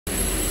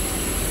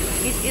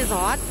It is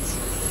hot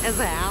as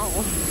hell.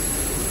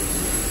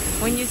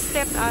 When you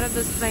stepped out of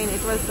this plane,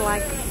 it was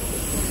like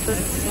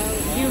this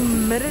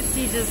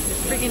humidity just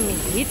friggin'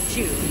 hit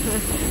you.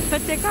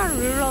 But check how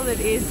rural it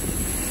is.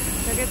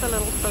 Look at the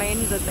little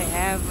planes that they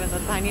have and the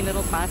tiny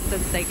little bus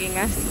that's taking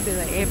us to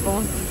the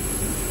airport.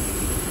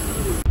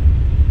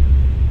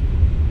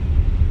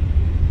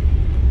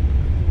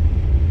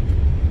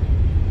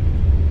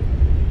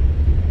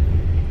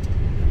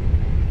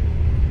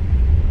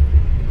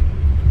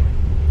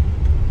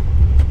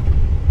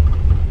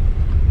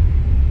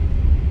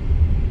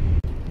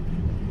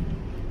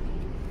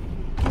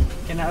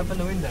 Can I open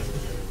the window?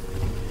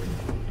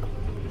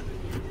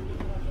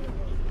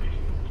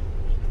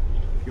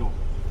 Yo.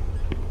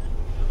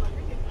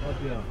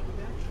 Hello.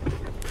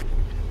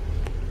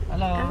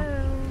 Hello.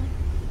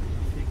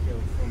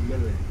 From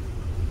Miller.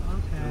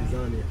 Okay.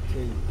 Tanzania,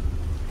 Kenya.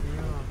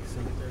 Yeah.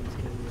 Sometimes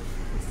Kenya.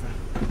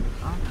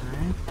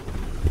 Okay.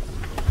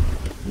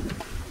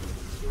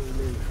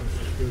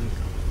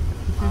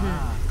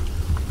 Ah.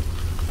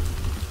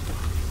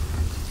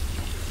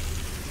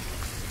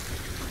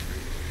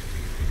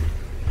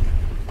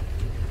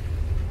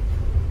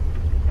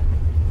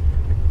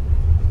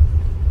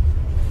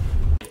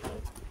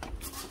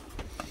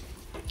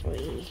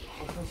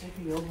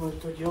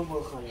 Tot jou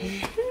wil gaan.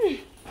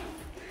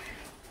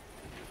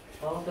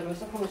 Want dan is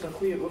dat gewoon een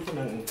goede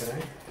oefening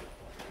krijgen.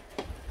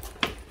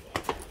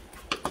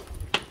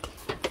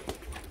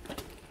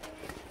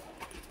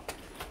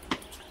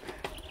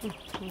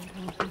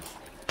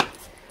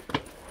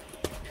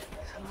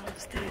 There's a lot of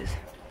stairs.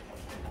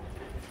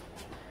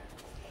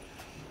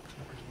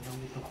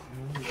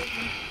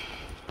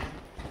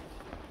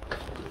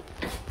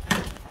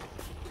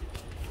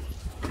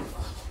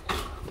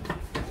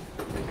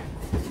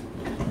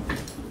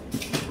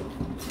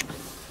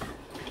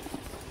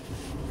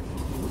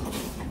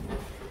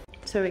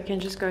 So we can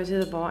just go to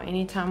the bar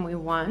anytime we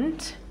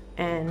want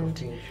and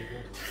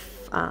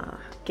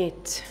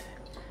get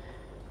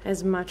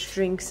as much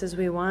drinks as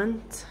we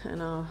want,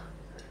 and our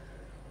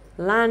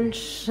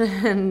lunch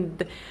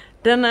and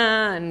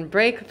dinner and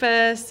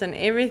breakfast and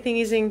everything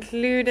is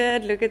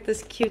included. Look at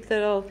this cute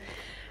little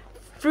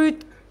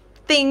fruit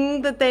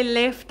thing that they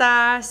left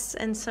us,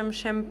 and some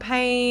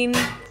champagne.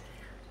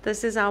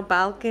 This is our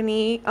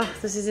balcony. Oh,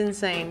 this is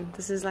insane.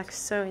 This is like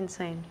so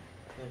insane.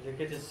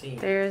 Look at the scene.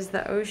 There's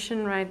the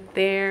ocean right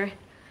there.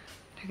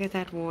 Look at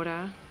that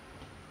water.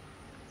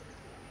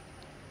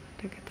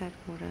 Look at that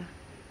water.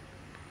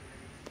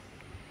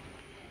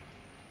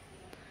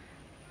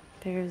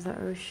 There's the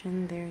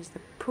ocean. There's the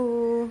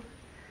pool.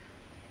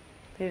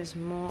 There's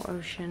more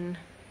ocean.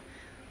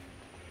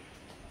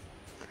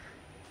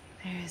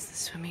 There's the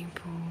swimming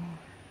pool.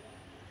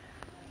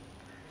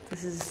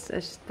 This is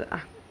just,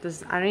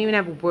 this. I don't even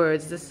have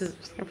words. This is.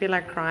 I feel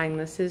like crying.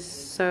 This is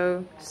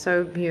so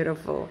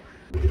beautiful.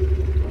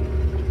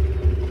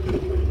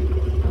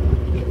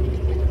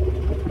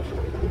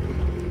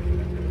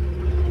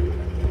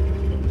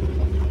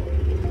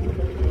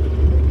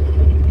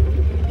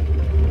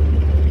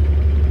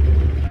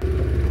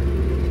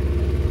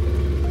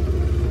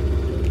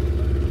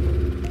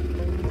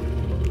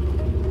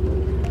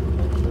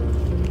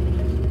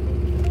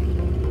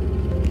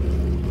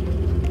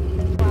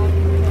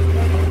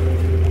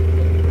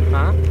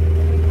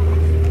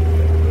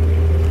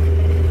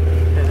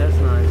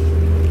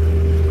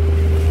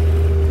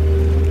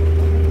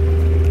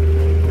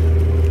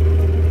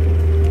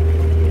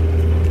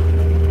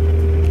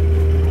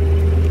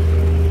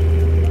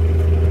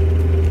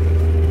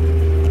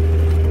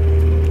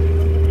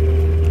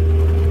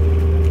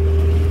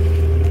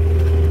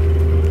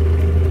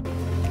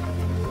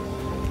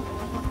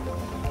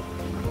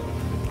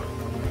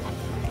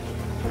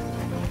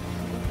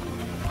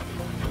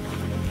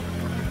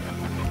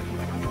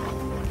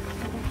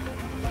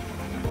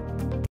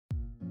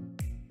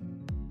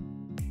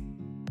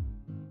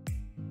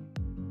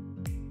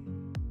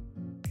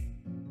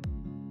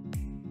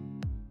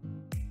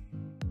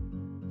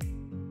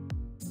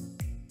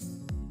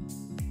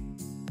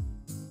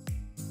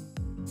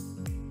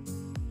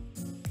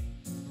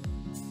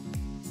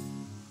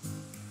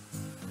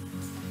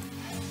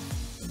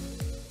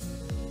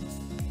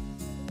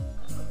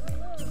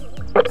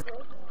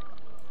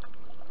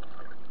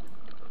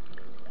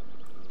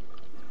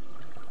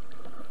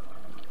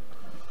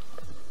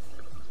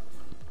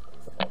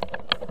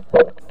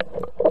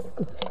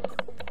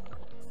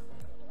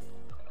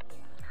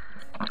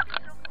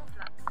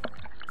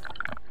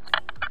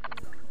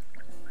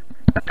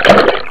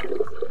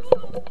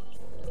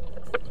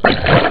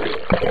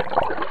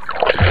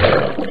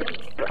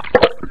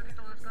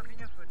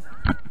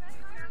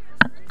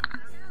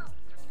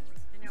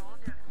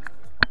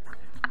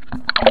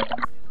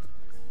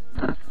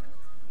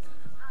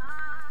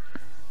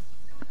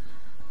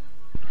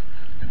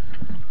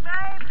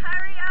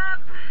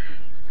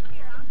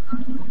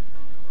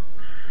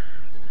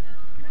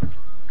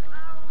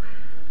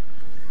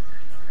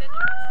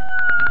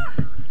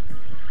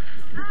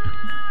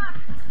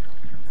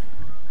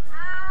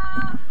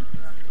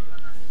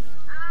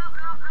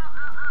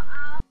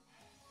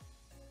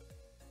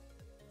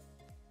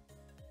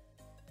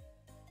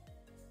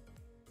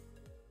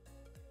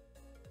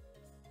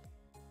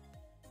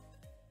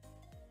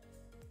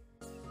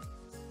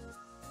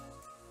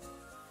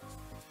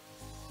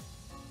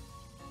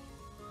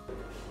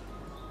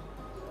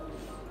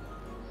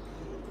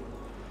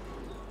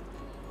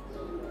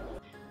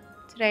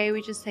 today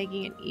we're just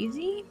taking it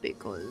easy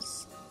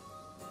because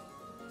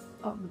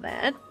of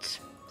that.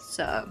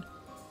 So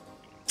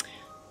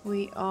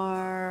we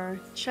are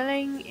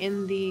chilling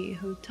in the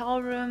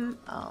hotel room.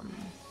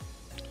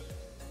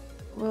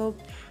 We'll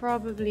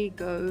probably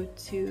go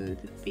to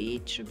the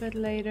beach a bit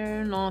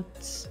later, not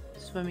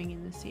swimming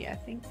in the sea. I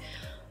think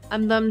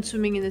I'm done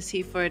swimming in the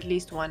sea for at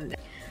least one day.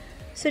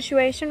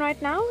 Situation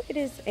right now, it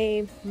is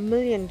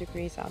 1,000,000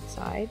 degrees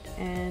outside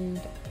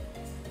and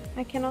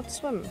I cannot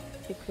swim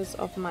because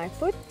of my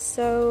foot,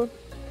 so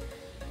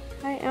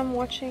I am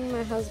watching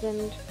my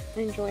husband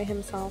enjoy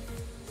himself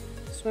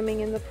swimming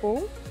in the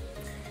pool.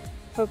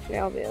 Hopefully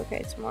I'll be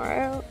okay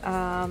tomorrow,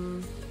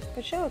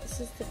 but sure,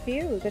 this is the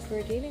view that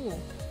we're dealing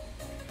with.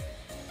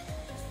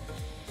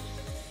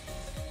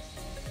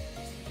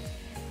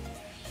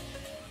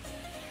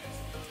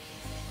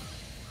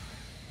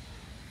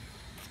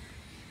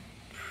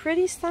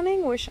 Pretty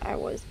stunning. Wish I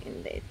was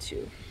in there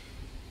too.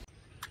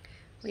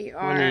 We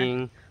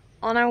are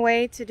on our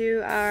way to do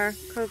our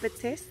COVID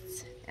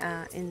tests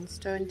in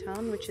Stone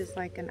Town, which is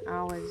like an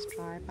hour's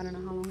drive. I don't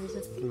know how long is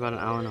it? About an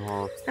hour and a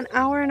half. An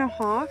hour and a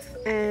half,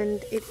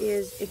 and it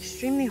is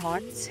extremely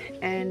hot,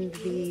 and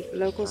the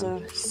locals are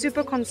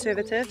super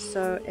conservative,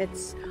 so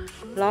it's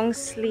long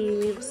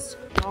sleeves,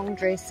 long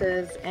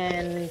dresses,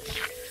 and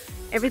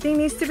everything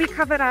needs to be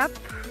covered up,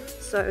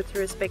 so to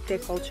respect their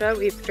culture.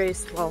 We've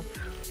dressed, well,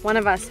 one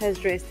of us has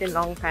dressed in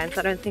long pants.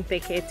 I don't think they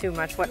care too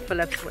much what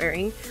Philip's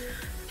wearing.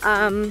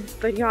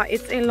 But yeah,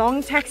 it's a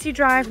long taxi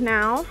drive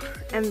now,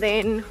 and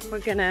then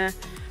we're gonna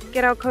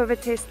get our COVID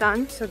test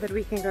done so that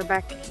we can go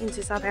back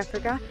into South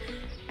Africa,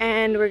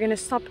 and we're gonna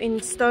stop in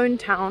Stone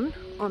Town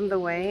on the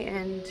way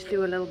and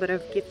do a little bit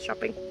of gift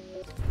shopping.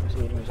 It's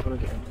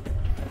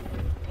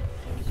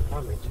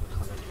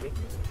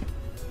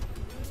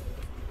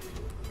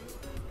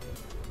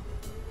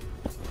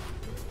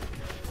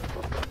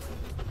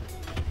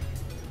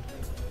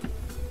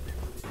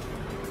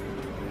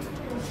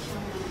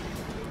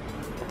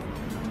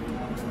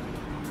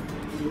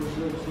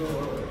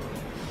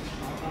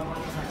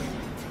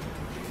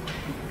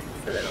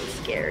a little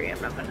scary,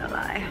 I'm not gonna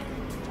lie.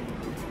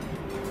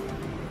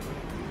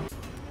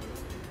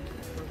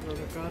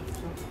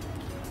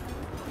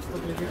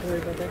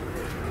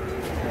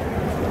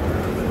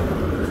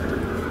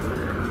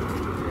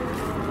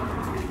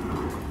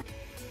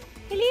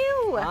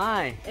 Hello!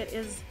 Hi! It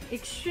is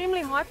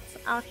extremely hot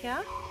out here.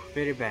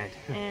 Very bad.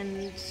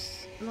 And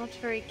not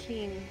very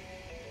clean.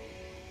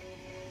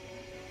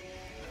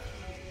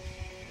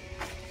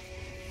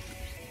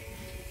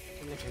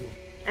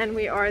 And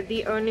we are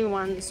the only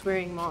ones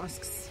wearing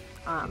masks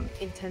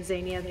in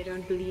Tanzania. They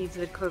don't believe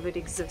that COVID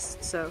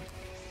exists, so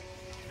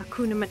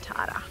Hakuna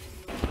Matata.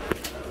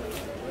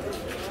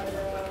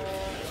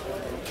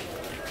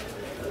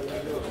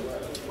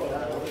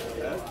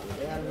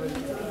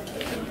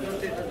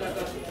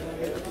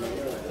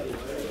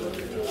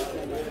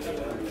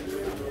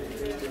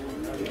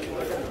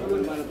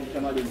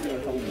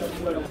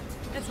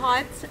 It's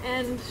hot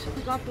and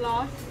we got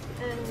lost,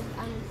 and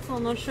I'm still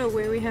not sure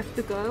where we have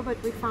to go,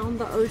 but we found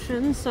the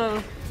ocean,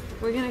 so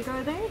we're gonna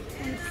go there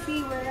and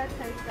see where that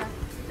takes us.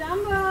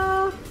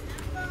 Jumbo!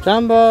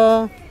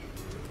 Jumbo!